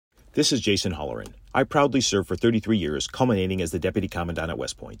This is Jason Holleran. I proudly served for 33 years, culminating as the Deputy Commandant at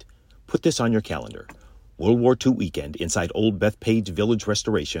West Point. Put this on your calendar. World War II weekend inside Old Bethpage Village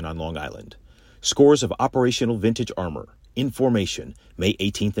Restoration on Long Island. Scores of operational vintage armor, in formation, May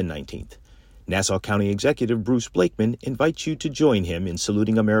 18th and 19th. Nassau County Executive Bruce Blakeman invites you to join him in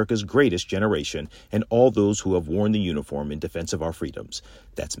saluting America's greatest generation and all those who have worn the uniform in defense of our freedoms.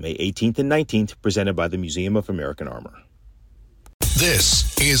 That's May 18th and 19th, presented by the Museum of American Armor.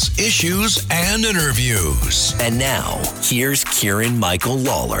 This is Issues and Interviews. And now, here's Kieran Michael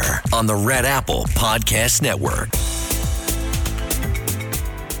Lawler on the Red Apple Podcast Network.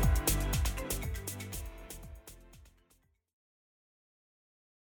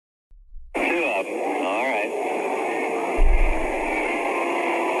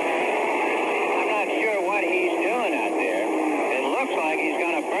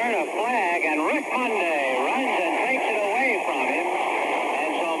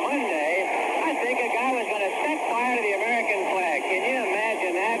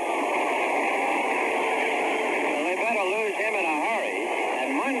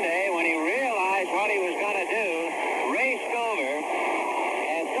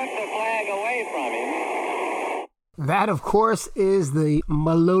 That, of course, is the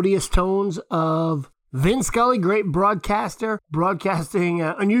melodious tones of Vin Scully, great broadcaster, broadcasting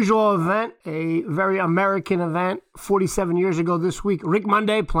an unusual event, a very American event. 47 years ago this week, Rick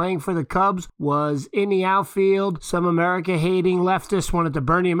Monday, playing for the Cubs, was in the outfield. Some America-hating leftists wanted to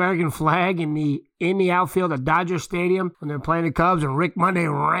burn the American flag in the outfield at Dodger Stadium when they're playing the Cubs, and Rick Monday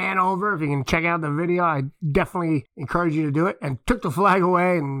ran over. If you can check out the video, I definitely encourage you to do it, and took the flag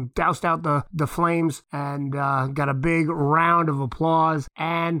away and doused out the flames and got a big round of applause.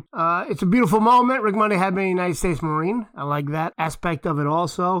 And it's a beautiful moment. Rick Monday had been a United States Marine. I like that aspect of it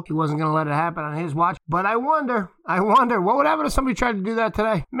also. He wasn't going to let it happen on his watch. But I wonder what would happen if somebody tried to do that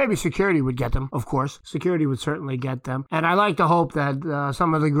today? Maybe security would get them, of course. Security would certainly get them. And I like to hope that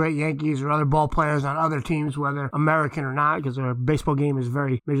some of the great Yankees or other ball players on other teams, whether American or not, because our baseball game is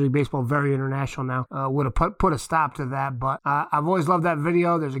Major League Baseball, very international now, would have put a stop to that. But I've always loved that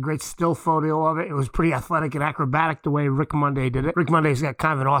video. There's a great still photo of it. It was pretty athletic and acrobatic the way Rick Monday did it. Rick Monday's got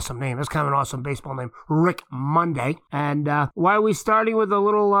kind of an awesome name. That's kind of an awesome baseball name, Rick Monday. And why are we starting with a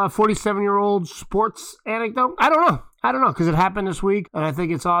little 47-year-old sports anecdote? I don't know, because it happened this week, and I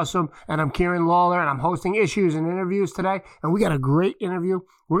think it's awesome. And I'm Kieran Lawler, and I'm hosting Issues and Interviews today, and we got a great interview.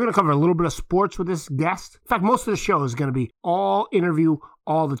 We're going to cover a little bit of sports with this guest. In fact, most of the show is going to be all interview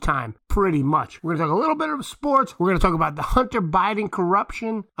all the time, pretty much. We're going to talk a little bit of sports. We're going to talk about the Hunter Biden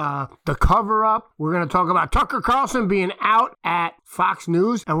corruption, the cover-up. We're going to talk about Tucker Carlson being out at Fox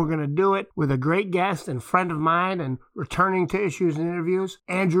News, and we're going to do it with a great guest and friend of mine and returning to Issues and Interviews.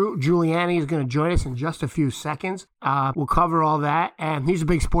 Andrew Giuliani is going to join us in just a few seconds. We'll cover all that, and he's a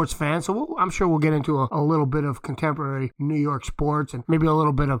big sports fan, so I'm sure we'll get into a little bit of contemporary New York sports and maybe a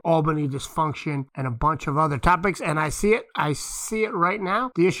little bit of Albany dysfunction and a bunch of other topics, and I see it right now.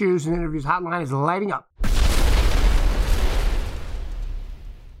 The Issues and Interviews hotline is lighting up.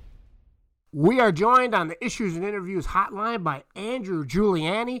 We are joined on the Issues and Interviews hotline by Andrew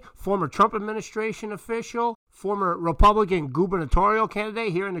Giuliani, former Trump administration official, former Republican gubernatorial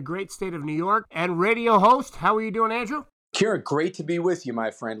candidate here in the great state of New York, and radio host. How are you doing, Andrew? Kieran, great to be with you, my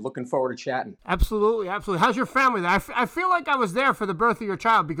friend. Looking forward to chatting. Absolutely. How's your family there? I feel like I was there for the birth of your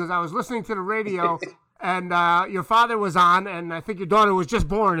child because I was listening to the radio and your father was on, and I think your daughter was just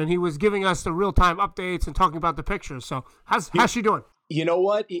born, and he was giving us the real-time updates and talking about the pictures. So how's she doing? You know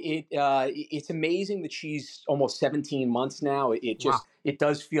what? It's amazing that she's almost 17 months now. It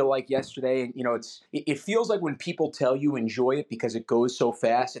does feel like yesterday. And, it feels like when people tell you enjoy it because it goes so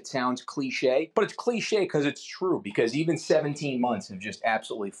fast, it sounds cliche, but it's cliche because it's true, because even 17 months have just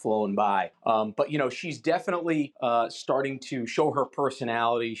absolutely flown by. But she's definitely starting to show her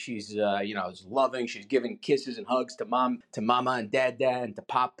personality. She's, is loving. She's giving kisses and hugs to mama and dad, and to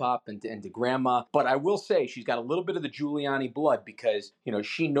pop and to grandma. But I will say she's got a little bit of the Giuliani blood because,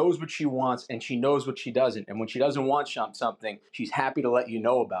 she knows what she wants and she knows what she doesn't. And when she doesn't want something, she's happy to let you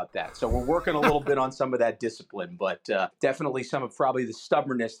know about that. So we're working a little bit on some of that discipline, but definitely some of probably the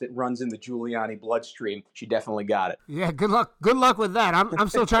stubbornness that runs in the Giuliani bloodstream. She definitely got it. Yeah, good luck with that. I'm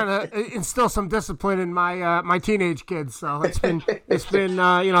still trying to instill some discipline in my teenage kids. So it's been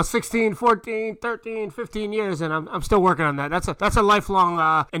 16, 14, 13, 15 years, and I'm still working on that. That's a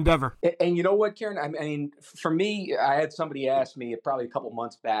lifelong endeavor. And you know what, Karen? I mean, for me, I had somebody ask me probably a couple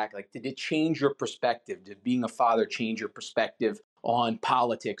months back, like, did it change your perspective? Did being a father change your perspective on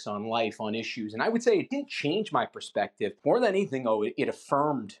politics, on life, on issues. And I would say it didn't change my perspective. More than anything, though, it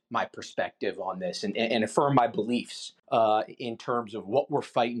affirmed my perspective on this and affirmed my beliefs in terms of what we're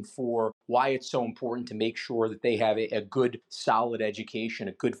fighting for, why it's so important to make sure that they have a good, solid education,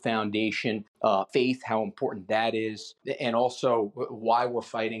 a good foundation, faith, how important that is, and also why we're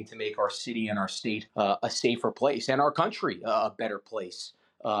fighting to make our city and our state a safer place and our country a better place.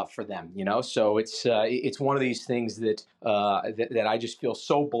 For them, so it's one of these things that I just feel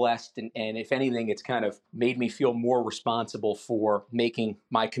so blessed, and if anything, it's kind of made me feel more responsible for making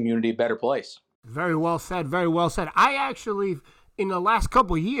my community a better place. Very well said. Very well said. I actually, in the last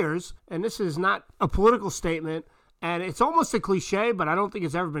couple of years, and this is not a political statement, and it's almost a cliche, but I don't think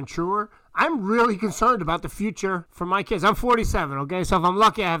it's ever been truer. I'm really concerned about the future for my kids. I'm 47, okay? So if I'm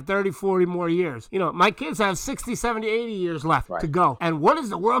lucky, I have 30, 40 more years. My kids have 60, 70, 80 years left to go. And what is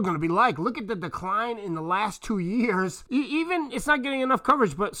the world going to be like? Look at the decline in the last 2 years. Even, it's not getting enough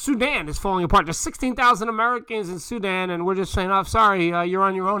coverage, but Sudan is falling apart. There's 16,000 Americans in Sudan, and we're just saying, oh, sorry, you're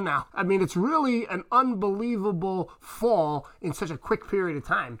on your own now. I mean, it's really an unbelievable fall in such a quick period of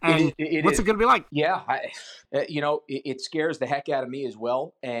time. And what's it going to be like? Yeah, it scares the heck out of me as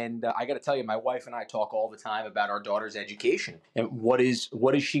well. And I got to tell you, my wife and I talk all the time about our daughter's education and what is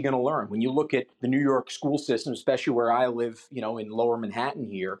she going to learn. When you look at the New York school system, especially where I live, in Lower Manhattan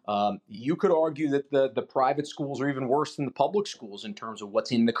here, you could argue that the private schools are even worse than the public schools in terms of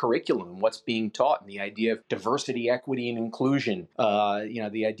what's in the curriculum and what's being taught, and the idea of diversity, equity, and inclusion.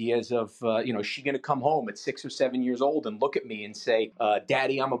 The ideas of is she going to come home at 6 or 7 years old and look at me and say,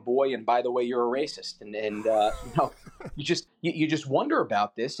 "Daddy, I'm a boy, and by the way, you're a racist," and you just wonder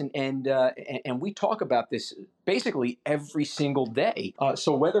about this, and we talk about this basically every single day.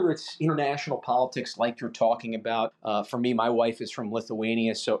 So whether it's international politics, like you're talking about, for me, my wife is from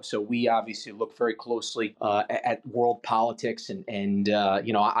Lithuania, so we obviously look very closely at world politics, and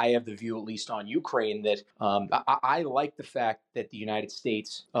I have the view, at least on Ukraine, that I like the fact that the United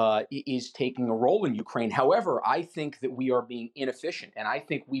States is taking a role in Ukraine. However, I think that we are being inefficient, and I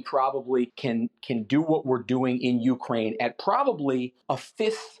think we probably can do what we're doing in Ukraine at probably a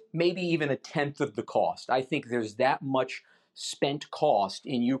fifth, maybe even a tenth of the cost. I think there's that much spent cost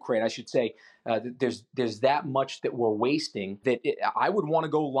in Ukraine. I should say there's that much that we're wasting that I would want to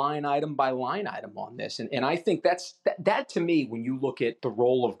go line item by line item on this. And I think that to me, when you look at the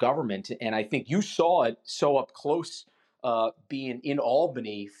role of government, and I think you saw it so up close being in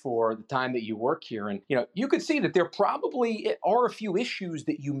Albany for the time that you work here. And, you could see that there probably are a few issues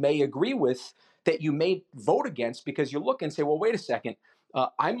that you may agree with that you may vote against, because you look and say, well, wait a second.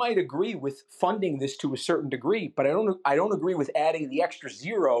 I might agree with funding this to a certain degree, but I don't agree with adding the extra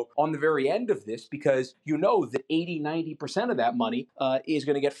zero on the very end of this, because that 80-90% of that money is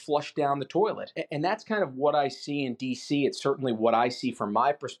going to get flushed down the toilet. And that's kind of what I see in D.C. It's certainly what I see from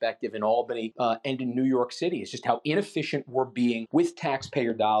my perspective in Albany and in New York City. It's just how inefficient we're being with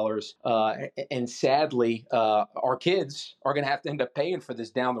taxpayer dollars. And sadly, our kids are going to have to end up paying for this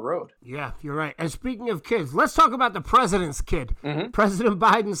down the road. Yeah, you're right. And speaking of kids, let's talk about the president's kid. Mm-hmm. President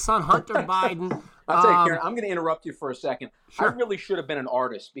Biden's son, Hunter Biden. I'll tell you, Karen, I'm going to interrupt you for a second. Sure. I really should have been an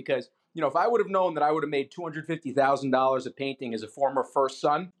artist, because if I would have known that I would have made $250,000 a painting as a former first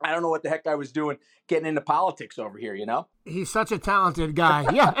son, I don't know what the heck I was doing getting into politics over here, He's such a talented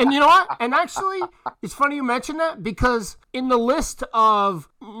guy. Yeah, and you know what? And actually, it's funny you mention that, because in the list of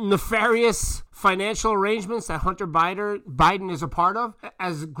nefarious financial arrangements that Hunter Biden is a part of,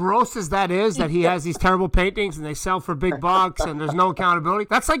 as gross as that is, that he has these terrible paintings and they sell for big bucks and there's no accountability,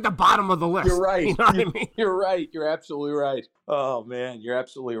 that's like the bottom of the list. You're right. You know what I mean? You're right. You're absolutely right. Oh, man, you're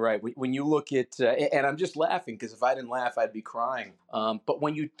absolutely right. When you look at, and I'm just laughing, because if I didn't laugh, I'd be crying. But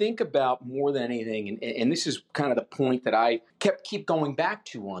when you think about, more than anything, and this is kind of the point that I keep going back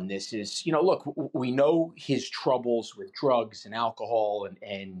to on this, is, look, we know his troubles with drugs and alcohol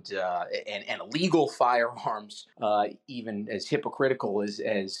and illegal firearms, even as hypocritical as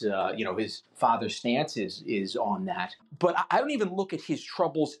his father's stance is on that. But I don't even look at his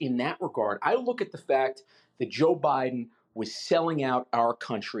troubles in that regard. I look at the fact that Joe Biden was selling out our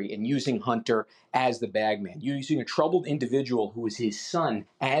country and using Hunter as the bagman, using a troubled individual who was his son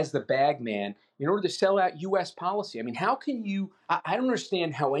as the bagman in order to sell out U.S. policy. I mean, how can you – I don't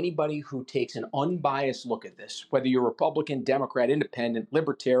understand how anybody who takes an unbiased look at this, whether you're Republican, Democrat, Independent,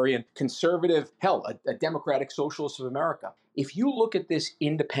 Libertarian, Conservative, hell, a Democratic Socialist of America, if you look at this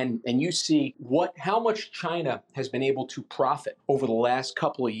independent and you see how much China has been able to profit over the last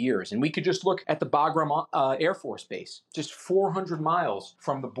couple of years, and we could just look at the Bagram Air Force Base, just 400 miles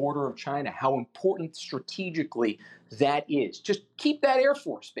from the border of China, how important strategically that is. Just keep that Air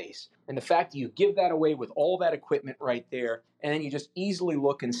Force Base. And the fact that you give that away with all that equipment right there, and then you just easily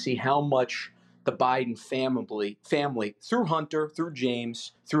look and see how much the Biden family through Hunter, through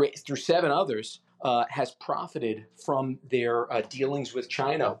James, through 7 others, has profited from their dealings with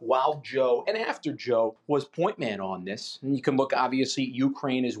China while Joe and after Joe was point man on this. And you can look, obviously, at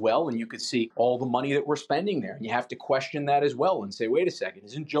Ukraine as well, and you could see all the money that we're spending there. And you have to question that as well and say, wait a second,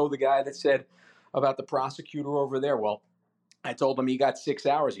 isn't Joe the guy that said about the prosecutor over there? Well, I told him, you got 6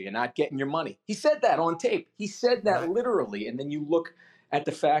 hours, you're not getting your money. He said that on tape. He said that literally. And then you look at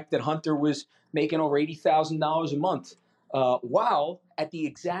the fact that Hunter was making over $80,000 a month, while at the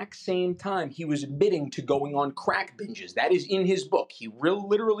exact same time he was admitting to going on crack binges. That is in his book. He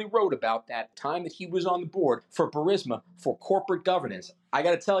literally wrote about that time that he was on the board for Burisma for corporate governance. I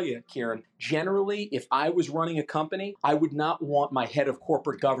got to tell you, Kieran, generally, if I was running a company, I would not want my head of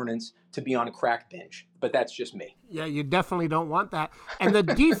corporate governance to be on a crack binge. But that's just me. Yeah, you definitely don't want that. And the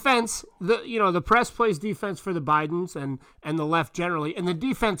defense, the press plays defense for the Bidens and the left generally. And the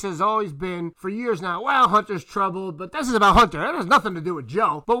defense has always been, for years now, well, Hunter's troubled, but this is about Hunter. It has nothing to do with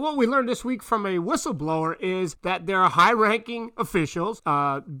Joe. But what we learned this week from a whistleblower is that there are high-ranking officials,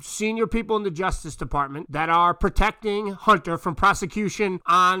 senior people in the Justice Department, that are protecting Hunter from prosecution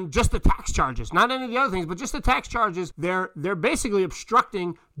on just the tax charges. Not any of the other things, but just the tax charges. They're basically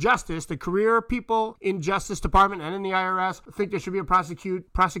obstructing justice. The career people in Justice Department and in the IRS think there should be a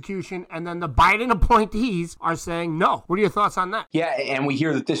prosecution, and then the Biden appointees are saying no. What are your thoughts on that? Yeah, and we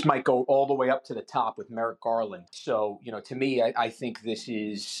hear that this might go all the way up to the top with Merrick Garland. So, to me, I think this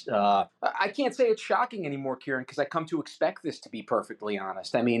is, I can't say it's shocking anymore, Kieran, because I come to expect this, to be perfectly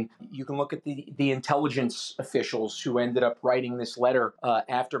honest. I mean, you can look at the intelligence officials who ended up writing this letter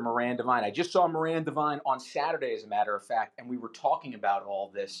after Miranda Devine. I just saw Miranda Devine on Saturday, as a matter of fact, and we were talking about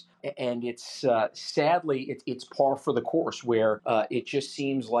all this. And it's sadly, it's par for the course, where it just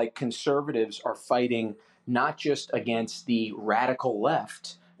seems like conservatives are fighting not just against the radical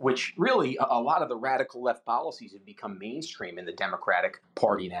left, which really a lot of the radical left policies have become mainstream in the Democratic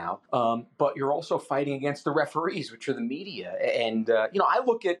Party now. But you're also fighting against the referees, which are the media. And, I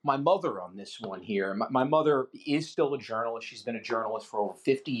look at my mother on this one here. My mother is still a journalist. She's been a journalist for over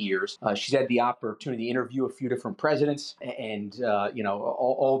 50 years. She's had the opportunity to interview a few different presidents and,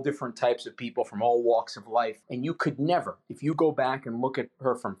 all different types of people from all walks of life. And you could never, if you go back and look at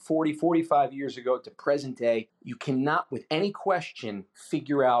her from 45 years ago to present day, you cannot, with any question,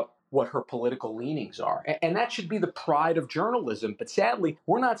 figure out what her political leanings are. And that should be the pride of journalism. But sadly,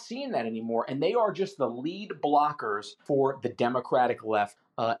 we're not seeing that anymore. And they are just the lead blockers for the Democratic left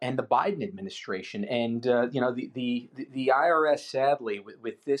and the Biden administration. And, the IRS, sadly,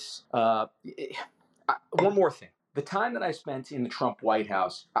 with this, one more thing. The time that I spent in the Trump White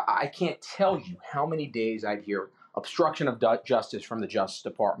House, I can't tell you how many days I'd hear obstruction of justice from the Justice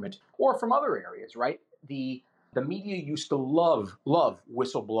Department or from other areas, right? The media used to love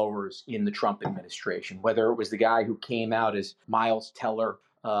whistleblowers in the Trump administration, whether it was the guy who came out as Miles Teller,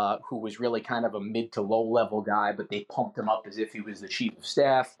 who was really kind of a mid to low level guy, but they pumped him up as if he was the chief of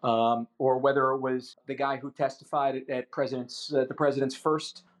staff, or whether it was the guy who testified at the president's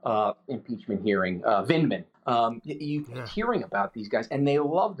first impeachment hearing, Vindman. Hearing about these guys, and they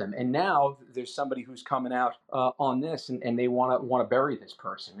love them. And now there's somebody who's coming out on this, and they want to bury this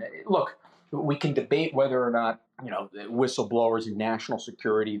person. Look, we can debate whether or not, whistleblowers and national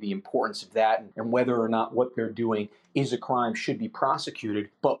security, the importance of that, and whether or not what they're doing is a crime, should be prosecuted.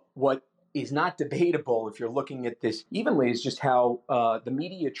 But what is not debatable, if you're looking at this evenly, is just how the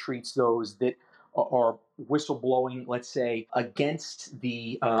media treats those that are whistleblowing, let's say, against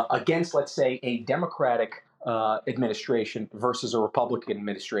let's say, a Democratic administration versus a Republican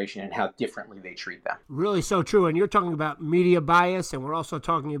administration, and how differently they treat them. Really so true. And you're talking about media bias, and we're also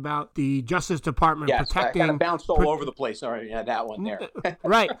talking about the Justice Department protecting. I kind of bounced all over the place. Sorry, that one there.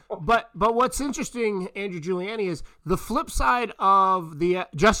 Right. But what's interesting, Andrew Giuliani, is the flip side of the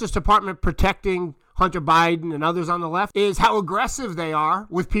Justice Department protecting Hunter Biden and others on the left is how aggressive they are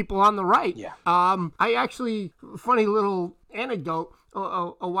with people on the right. Yeah. I actually, funny little anecdote,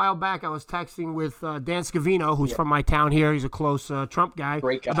 a while back, I was texting with Dan Scavino, who's from my town here. He's a close Trump guy.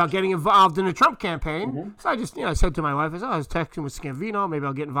 Great guy. About getting involved in the Trump campaign. So I just, I said to my wife, I was texting with Scavino. Maybe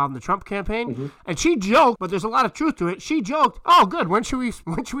I'll get involved in the Trump campaign. And she joked, but there's a lot of truth to it. She joked, "Oh, good. When should we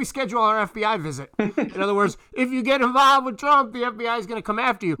schedule our FBI visit?" In other words, if you get involved with Trump, the FBI is going to come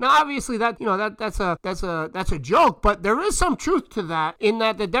after you. Now, obviously, that's a joke, but there is some truth to that. In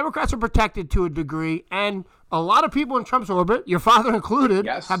that the Democrats are protected to a degree, and a lot of people in Trump's orbit, your father included,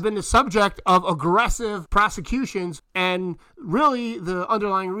 have been the subject of aggressive prosecutions, and really the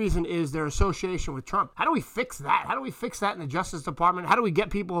underlying reason is their association with Trump. How do we fix that? How do we fix that in the Justice Department? How do we get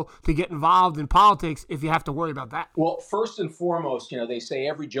people to get involved in politics if you have to worry about that? Well, first and foremost, they say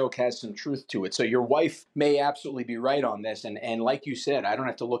every joke has some truth to it. So your wife may absolutely be right on this. And like you said, I don't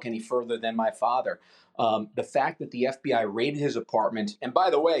have to look any further than my father. The fact that the FBI raided his apartment, and by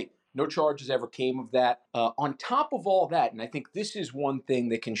the way, no charges ever came of that. On top of all that, and I think this is one thing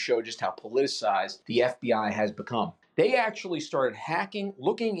that can show just how politicized the FBI has become. They actually started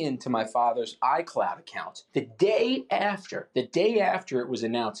looking into my father's iCloud account the day after it was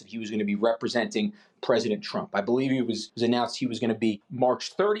announced that he was going to be representing President Trump. I believe it was announced he was going to be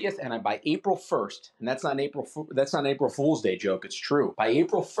March 30th, and by April 1st, and that's not an April Fool's Day joke, it's true. By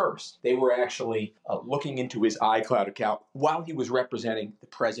April 1st, they were actually looking into his iCloud account while he was representing the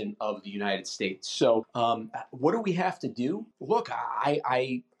President of the United States. So what do we have to do? Look,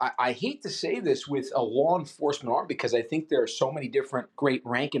 I hate to say this with a law enforcement arm because I think there are so many different great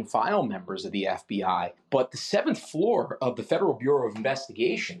rank and file members of the FBI, but the 7th floor of the Federal Bureau of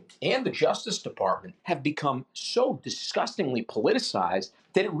Investigation and the Justice Department have become so disgustingly politicized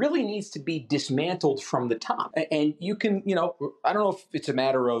that it really needs to be dismantled from the top. And you can, I don't know if it's a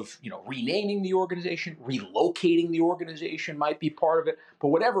matter of, renaming the organization, relocating the organization might be part of it, but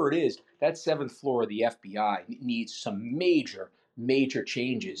whatever it is, that 7th floor of the FBI needs some major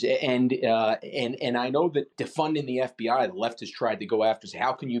changes. And I know that defunding the FBI, the left has tried to go after, say,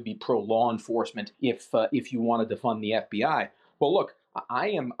 how can you be pro-law enforcement if you want to defund the FBI? Well, look, I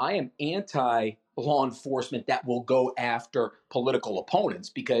am anti-law enforcement that will go after political opponents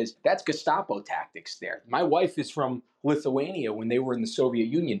because that's Gestapo tactics there. My wife is from Lithuania. When they were in the Soviet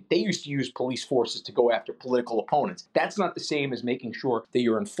Union, they used to use police forces to go after political opponents. That's not the same as making sure that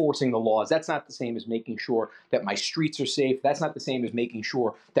you're enforcing the laws. That's not the same as making sure that my streets are safe. That's not the same as making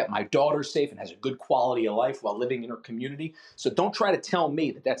sure that my daughter's safe and has a good quality of life while living in her community. So don't try to tell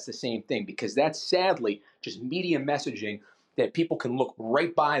me that that's the same thing, because that's sadly just media messaging that people can look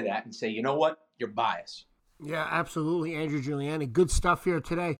right by that and say, you know what, you're biased. Yeah, absolutely, Andrew Giuliani. Good stuff here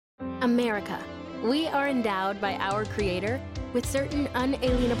today. America. We are endowed by our Creator with certain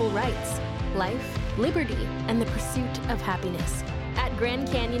unalienable rights: life, liberty, and the pursuit of happiness. At Grand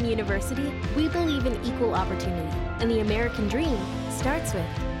Canyon University, we believe in equal opportunity, and the American dream starts with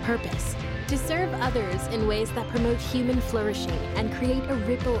purpose. To serve others in ways that promote human flourishing and create a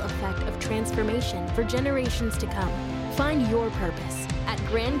ripple effect of transformation for generations to come. Find your purpose at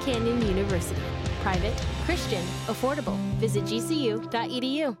Grand Canyon University. Private, Christian, affordable. Visit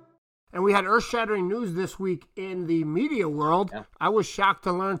gcu.edu. And we had earth-shattering news this week in the media world. Yeah. I was shocked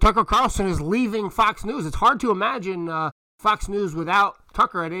to learn Tucker Carlson is leaving Fox News. It's hard to imagine Fox News without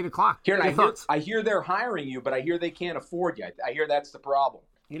Tucker at 8 o'clock. I hear they're hiring you, but I hear they can't afford you. I hear that's the problem.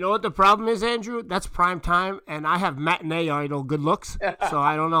 You know what the problem is, Andrew? That's prime time, and I have matinee idol good looks, so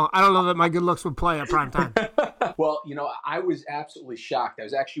I don't know. I don't know that my good looks would play at prime time. Well, I was absolutely shocked. I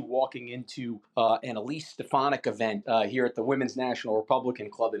was actually walking into an Elise Stefanik event here at the Women's National Republican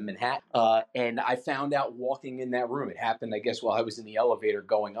Club in Manhattan, and I found out walking in that room. It happened, I guess, while I was in the elevator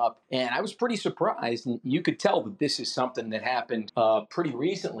going up, and I was pretty surprised. And you could tell that this is something that happened pretty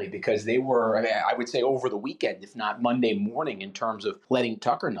recently, because they were, I would say, over the weekend, if not Monday morning, in terms of letting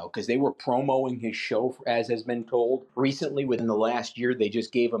Tucker know, because they were promoting his show, as has been told recently. Within the last year, they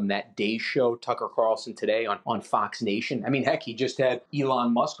just gave him that day show, Tucker Carlson Today, on Fox Nation. I mean, heck, he just had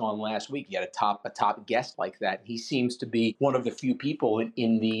Elon Musk on last week. He had a top guest like that. He seems to be one of the few people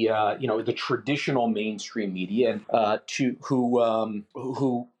in the the traditional mainstream media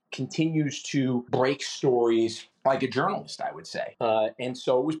who continues to break stories like a journalist, I would say. And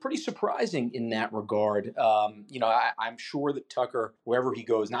so it was pretty surprising in that regard. I'm sure that Tucker, wherever he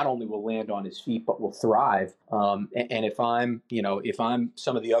goes, not only will land on his feet, but will thrive. And if I'm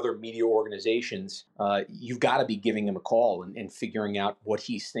some of the other media organizations, you've got to be giving him a call and figuring out what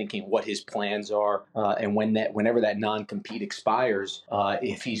he's thinking, what his plans are, and whenever that non-compete expires,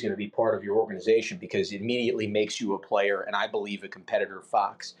 if he's going to be part of your organization, because it immediately makes you a player, and I believe a competitor of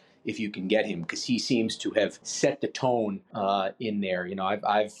Fox. if you can get him, because he seems to have set the tone in there. You know,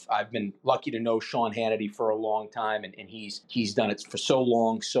 I've been lucky to know Sean Hannity for a long time, and he's done it for so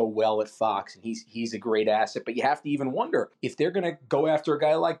long, so well at Fox, and he's a great asset. But you have to even wonder if they're going to go after a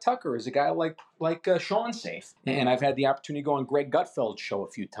guy like Tucker. Is a guy like Sean safe? And I've had the opportunity to go on Greg Gutfeld's show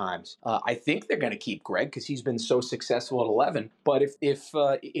a few times. I think they're going to keep Greg because he's been so successful at 11. But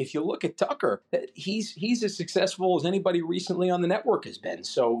if you look at Tucker, he's as successful as anybody recently on the network has been.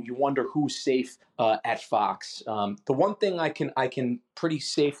 So you wonder who's safe at Fox. The one thing I can pretty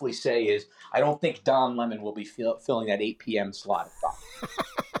safely say is I don't think Don Lemon will be filling that 8 p.m. slot at Fox.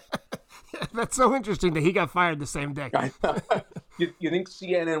 That's so interesting that he got fired the same day. You think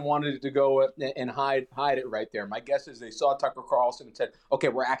CNN wanted to go and hide it right there? My guess is they saw Tucker Carlson and said, "Okay,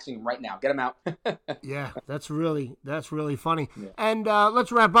 we're axing him right now. Get him out." Yeah, that's really funny. Yeah. And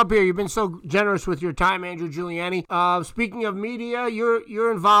let's wrap up here. You've been so generous with your time, Andrew Giuliani. Speaking of media,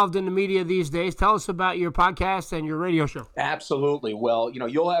 you're involved in the media these days. Tell us about your podcast and your radio show. Absolutely. Well,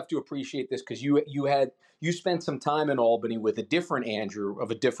 you'll have to appreciate this because you spent some time in Albany with a different Andrew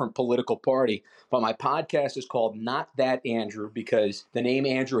of a different political party. But my podcast is called Not That Andrew because the name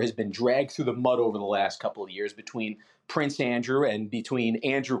Andrew has been dragged through the mud over the last couple of years between Prince Andrew and between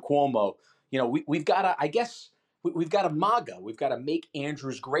Andrew Cuomo. We've got a MAGA. We've got to make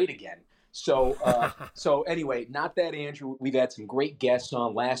Andrews great again. So anyway, Not That Andrew. We've had some great guests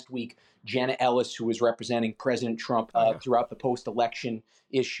on last week. Jenna Ellis, who was representing President Trump throughout the post-election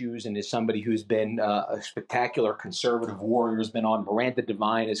issues and is somebody who's been a spectacular conservative warrior, has been on. Miranda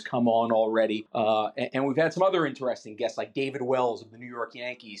Devine has come on already. And we've had some other interesting guests like David Wells of the New York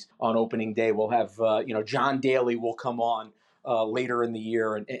Yankees on opening day. We'll have, John Daly will come on later in the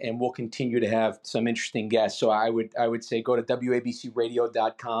year, and we'll continue to have some interesting guests. So I would say go to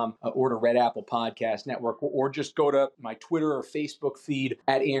WABCRadio.com or to Red Apple Podcast Network, or just go to my Twitter or Facebook feed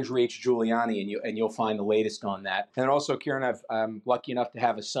at Andrew H. Giuliani, and you'll find the latest on that. And also, Kieran, I'm lucky enough to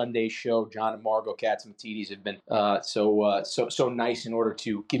have a Sunday show. John and Margot Katz-Matidis have been so nice in order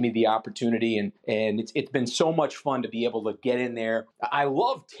to give me the opportunity, and it's been so much fun to be able to get in there. I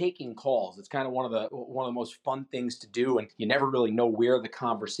love taking calls. It's kind of one of the most fun things to do, and you never really know where the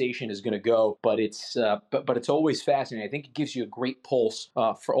conversation is going to go, but it's always fascinating. I think it gives you a great pulse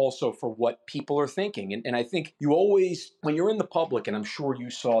for what people are thinking, and I think you always, when you're in the public, and I'm sure you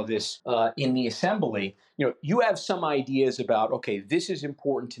saw this in the assembly, you have some ideas about, okay, this is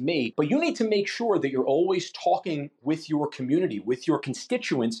important to me, but you need to make sure that you're always talking with your community, with your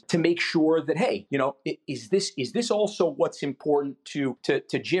constituents, to make sure that, hey, is this also what's important to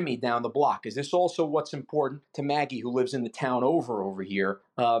Jimmy down the block? Is this also what's important to Maggie, who lives in the town over here?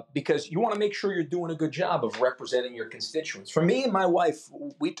 Because you want to make sure you're doing a good job of representing your constituents. For me and my wife,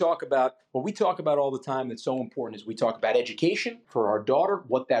 we talk about all the time that's so important is we talk about education for our daughter,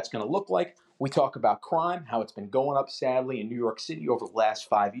 what that's going to look like. We talk about crime, how it's been going up, sadly, in New York City over the last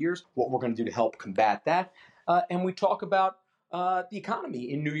 5 years, what we're going to do to help combat that. And we talk about the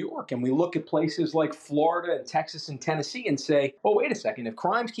economy in New York. And we look at places like Florida and Texas and Tennessee and say, oh, wait a second, if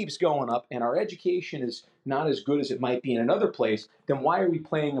crime keeps going up and our education is not as good as it might be in another place, then why are we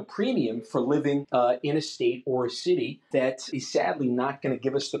paying a premium for living in a state or a city that is sadly not going to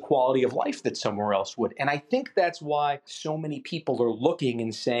give us the quality of life that somewhere else would? And I think that's why so many people are looking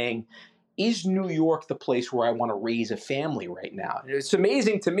and saying, is New York the place where I want to raise a family right now? It's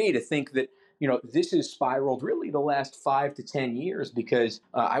amazing to me to think that this has spiraled really the last 5 to 10 years, because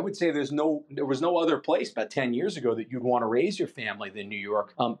I would say there was no other place about 10 years ago that you'd want to raise your family than New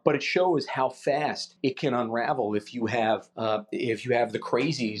York. But it shows how fast it can unravel if you have the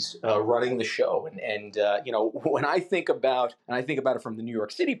crazies running the show. And when I think about it from the New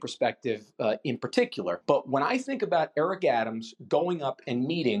York City perspective in particular, but when I think about Eric Adams going up and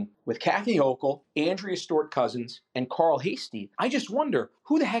meeting with Kathy Hochul, Andrea Stewart-Cousins, and Carl Hastie, I just wonder,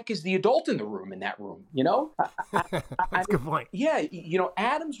 who the heck is the adult in the room, in that room? That's a good point. Yeah,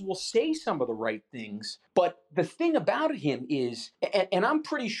 Adams will say some of the right things, but the thing about him is, and I'm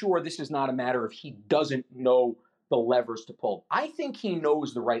pretty sure this is not a matter of he doesn't know the levers to pull. I think he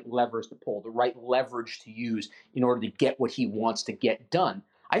knows the right levers to pull, the right leverage to use in order to get what he wants to get done.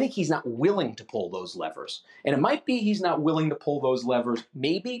 I think he's not willing to pull those levers. And it might be he's not willing to pull those levers,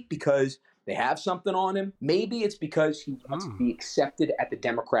 maybe because they have something on him. Maybe it's because he wants to be accepted at the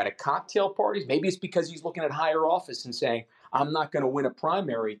Democratic cocktail parties. Maybe it's because he's looking at higher office and saying, I'm not going to win a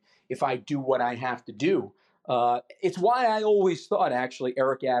primary if I do what I have to do. It's why I always thought, actually,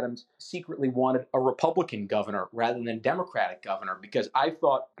 Eric Adams secretly wanted a Republican governor rather than a Democratic governor, because I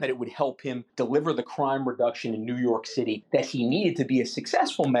thought that it would help him deliver the crime reduction in New York City that he needed to be a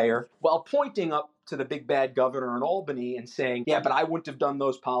successful mayor, while pointing up to the big bad governor in Albany and saying, yeah, but I wouldn't have done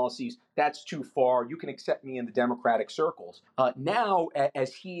those policies. That's too far. You can accept me in the Democratic circles. Now,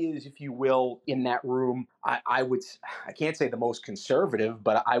 as he is, if you will, in that room, I can't say the most conservative,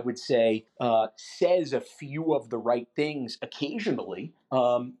 but I would say says a few of the right things occasionally.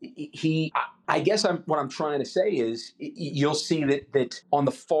 I guess what I'm trying to say is you'll see that on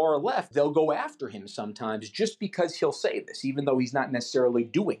the far left, they'll go after him sometimes just because he'll say this, even though he's not necessarily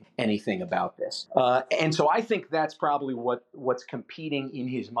doing anything about this. And so I think that's probably what's competing in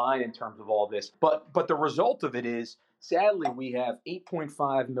his mind in terms of all this. But the result of it is, sadly, we have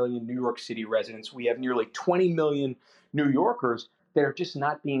 8.5 million New York City residents. We have nearly 20 million New Yorkers that are just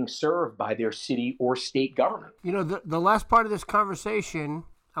not being served by their city or state government. You know, the last part of this conversation,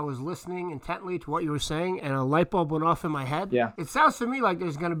 I was listening intently to what you were saying, and a light bulb went off in my head. Yeah. It sounds to me like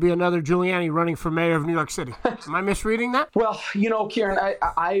there's going to be another Giuliani running for mayor of New York City. Am I misreading that? Well, Kieran,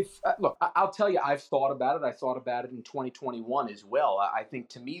 look, I'll tell you, I've thought about it. I thought about it in 2021 as well. I think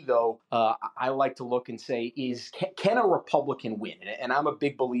to me, though, I like to look and say, can a Republican win? And I'm a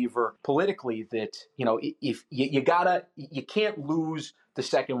big believer politically that, if you can't lose the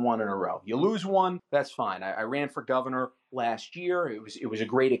second one in a row. You lose one, that's fine. I ran for governor last year. It was a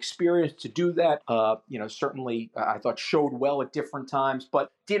great experience to do that. Certainly I thought showed well at different times, but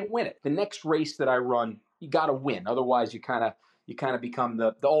didn't win it. The next race that I run, you got to win. Otherwise, you kind of become the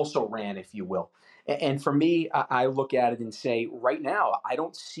also ran, if you will. And for me, I look at it and say, right now, I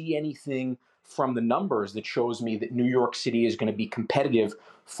don't see anything from the numbers that shows me that New York City is going to be competitive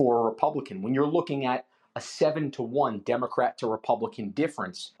for a Republican. When you're looking at a 7-1 Democrat to Republican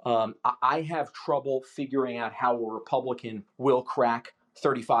difference, I have trouble figuring out how a Republican will crack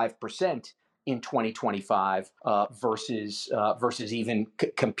 35% in 2025 versus even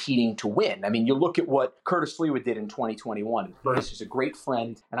competing to win. I mean, you look at what Curtis Lewa did in 2021. Curtis is a great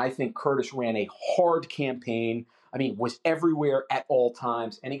friend, and I think Curtis ran a hard campaign. I mean, was everywhere at all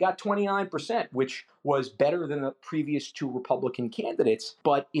times, and he got 29%, which was better than the previous two Republican candidates.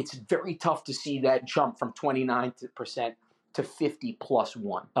 But it's very tough to see that jump from 29% to 50 plus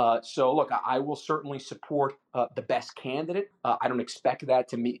one. So look, I will certainly support the best candidate. I don't expect that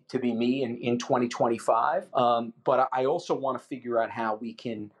to be me in 2025. But I also want to figure out how we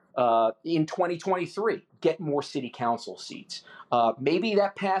can, in 2023, get more city council seats. Maybe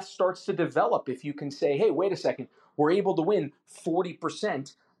that path starts to develop if you can say, hey, wait a second, we're able to win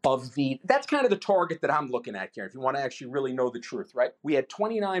 40% that's kind of the target that I'm looking at here, if you want to actually really know the truth, right? We had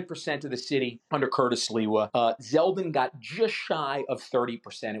 29% of the city under Curtis Lewa. Zeldin got just shy of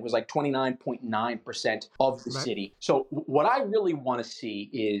 30%. It was like 29.9% of the city. So what I really want to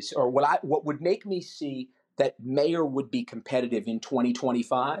see is, or what would make me see that mayor would be competitive in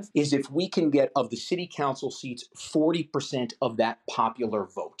 2025 is if we can get, of the city council seats, 40% of that popular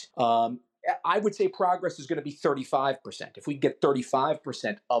vote. I would say progress is going to be 35%. If we get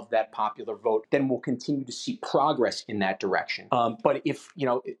 35% of that popular vote, then we'll continue to see progress in that direction. But if,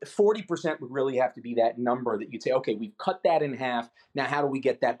 40% would really have to be that number that you'd say, okay, we've cut that in half. Now, how do we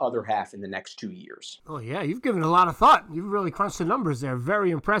get that other half in the next 2 years? Oh, yeah. You've given a lot of thought. You've really crunched the numbers there. Very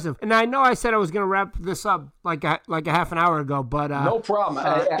impressive. And I know I said I was going to wrap this up like a half an hour ago, but no problem.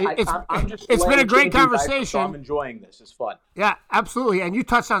 It's been a great conversation. I'm enjoying this. It's fun. Yeah, absolutely. And you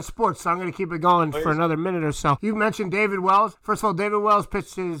touched on sports, so I'm going to keep it going for another minute or so. You mentioned David Wells. First of all, David Wells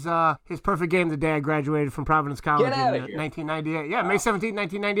pitched his perfect game the day I graduated from Providence College in 1998. Yeah, wow. May 17th,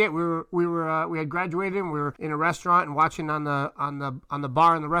 1998. We had graduated and we were in a restaurant and watching on the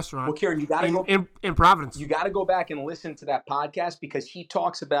bar in the restaurant. Well, Kieran, you got to go in Providence. You got to go back and listen to that podcast because he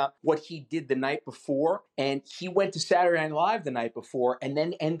talks about what he did the night before, and he went to Saturday Night Live the night before, and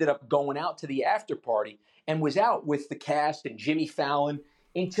then ended up going out to the after party and was out with the cast and Jimmy Fallon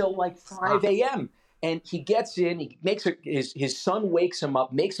until like 5 a.m. And he gets in, he makes his son wakes him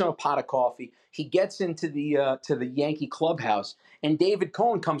up, makes him a pot of coffee. He gets into the Yankee clubhouse, and David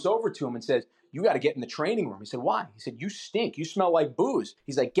Cohen comes over to him and says, "You got to get in the training room." He said, "Why?" He said, "You stink. You smell like booze."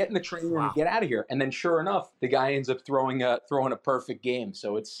 He's like, "Get in the training room and get out of here." And then sure enough, the guy ends up throwing a perfect game.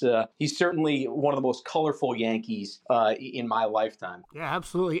 So it's he's certainly one of the most colorful Yankees in my lifetime. Yeah,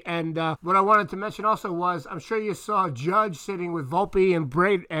 absolutely. And what I wanted to mention also was, I'm sure you saw Judge sitting with Volpe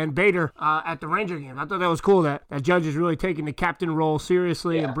and Bader at the Ranger game. I thought that was cool that Judge is really taking the captain role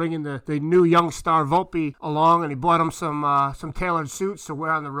seriously and bringing the new young star Volpe along, and he bought him some tailored suits to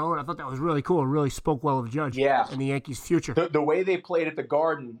wear on the road. I thought that was really cool. It really spoke well of Judge and the Yankees' future. The way they played at the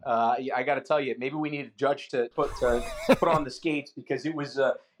Garden, I got to tell you, maybe we need a Judge to put on the skates because it was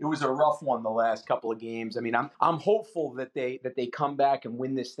was a rough one the last couple of games. I mean, I'm hopeful that they come back and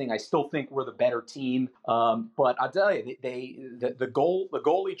win this thing. I still think we're the better team, but I'll tell you, the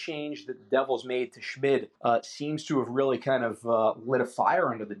goalie change that the Devils made to Schmid seems to have really kind of lit a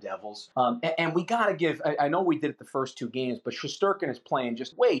fire under the Devils. And we got to give. I know we did it the first two games, but Shesterkin is playing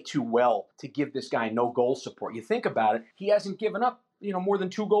just way too well to give this guy no goal support. You think about it, he hasn't given up more than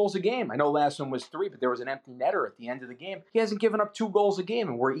 2 goals a game. I know last one was 3, but there was an empty netter at the end of the game. He hasn't given up 2 goals a game,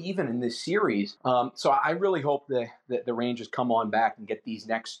 and we're even in this series. So I really hope that the Rangers come on back and get these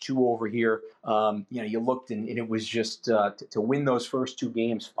next 2 over here. You looked and it was just to win those first 2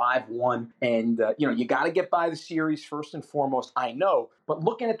 games 5-1. And, you got to get by the series first and foremost, I know. But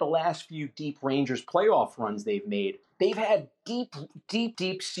looking at the last few deep Rangers playoff runs they've made, they've had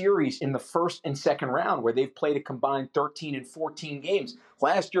deep series in the first and second round where they've played a combined 13 and 14 games.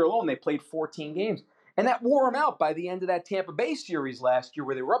 Last year alone, they played 14 games. And that wore them out by the end of that Tampa Bay series last year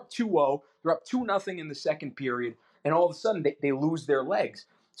where they were up 2-0, they're up 2-0 in the second period, and all of a sudden they lose their legs.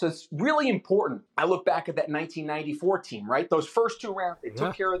 So it's really important. I look back at that 1994 team, right? Those first 2 rounds, they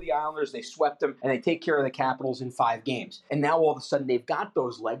took care of the Islanders, they swept them, and they take care of the Capitals in 5 games. And now all of a sudden they've got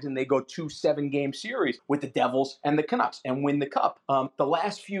those legs and they go 2 7-game series with the Devils and the Canucks and win the Cup. The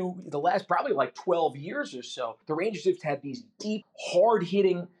last probably like 12 years or so, the Rangers have had these deep,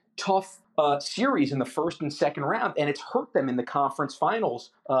 hard-hitting, tough series in the first and second round, and it's hurt them in the conference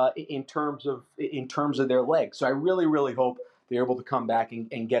finals in terms of their legs. So I really, really hope they're able to come back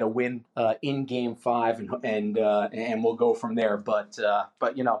and get a win in Game 5, and we'll go from there. But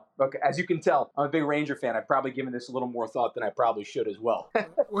look, as you can tell, I'm a big Ranger fan. I've probably given this a little more thought than I probably should as well.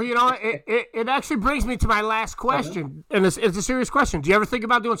 Well, it actually brings me to my last question, and it's a serious question. Do you ever think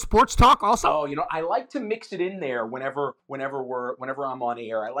about doing sports talk also? Oh, I like to mix it in there whenever I'm on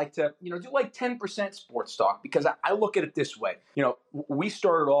air. I like to do like 10% sports talk because I look at it this way. We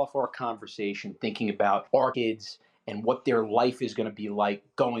started off our conversation thinking about our kids and what their life is going to be like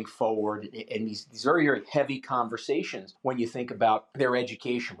going forward, and these very, very heavy conversations when you think about their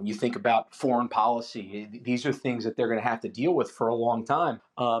education, when you think about foreign policy. These are things that they're going to have to deal with for a long time.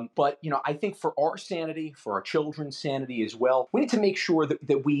 But I think for our sanity, for our children's sanity as well, we need to make sure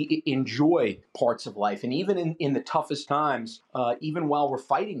that we enjoy parts of life. And even in the toughest times, even while we're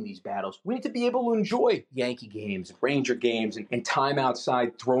fighting these battles, we need to be able to enjoy Yankee games and Ranger games and time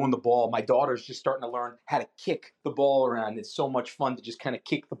outside throwing the ball. My daughter's just starting to learn how to kick the ball around. It's so much fun to just kind of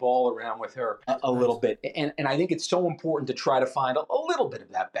kick the ball around with her a little bit. And I think it's so important to try to find a little bit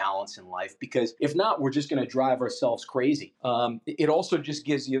of that balance in life, because if not, we're just going to drive ourselves crazy. It also just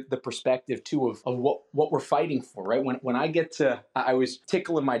gives you the perspective too of what we're fighting for, right? When I was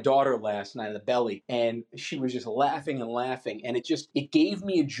tickling my daughter last night in the belly, and she was just laughing, and it gave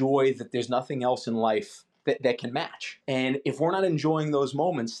me a joy that there's nothing else in life that can match. And if we're not enjoying those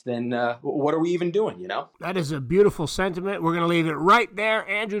moments, then what are we even doing, That is a beautiful sentiment. We're going to leave it right there.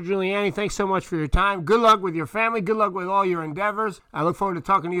 Andrew Giuliani, thanks so much for your time. Good luck with your family. Good luck with all your endeavors. I look forward to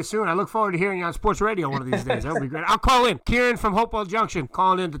talking to you soon. I look forward to hearing you on sports radio one of these days. That'll be great. I'll call in. Kieran from Hopewell Junction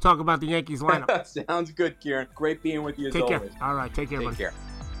calling in to talk about the Yankees lineup. Sounds good, Kieran. Great being with you as always. Take care. All right. Take care, buddy. Take care.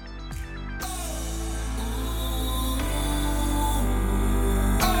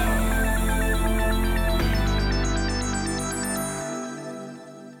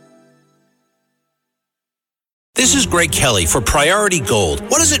 This is Greg Kelly for Priority Gold.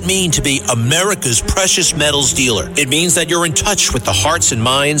 What does it mean to be America's precious metals dealer? It means that you're in touch with the hearts and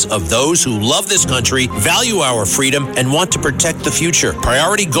minds of those who love this country, value our freedom, and want to protect the future.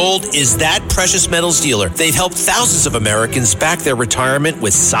 Priority Gold is that precious metals dealer. They've helped thousands of Americans back their retirement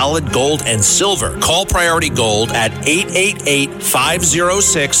with solid gold and silver. Call Priority Gold at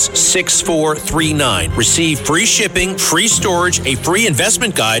 888-506-6439. Receive free shipping, free storage, a free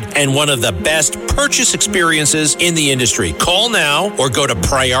investment guide, and one of the best purchase experiences in the industry. Call now or go to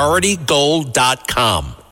PriorityGold.com.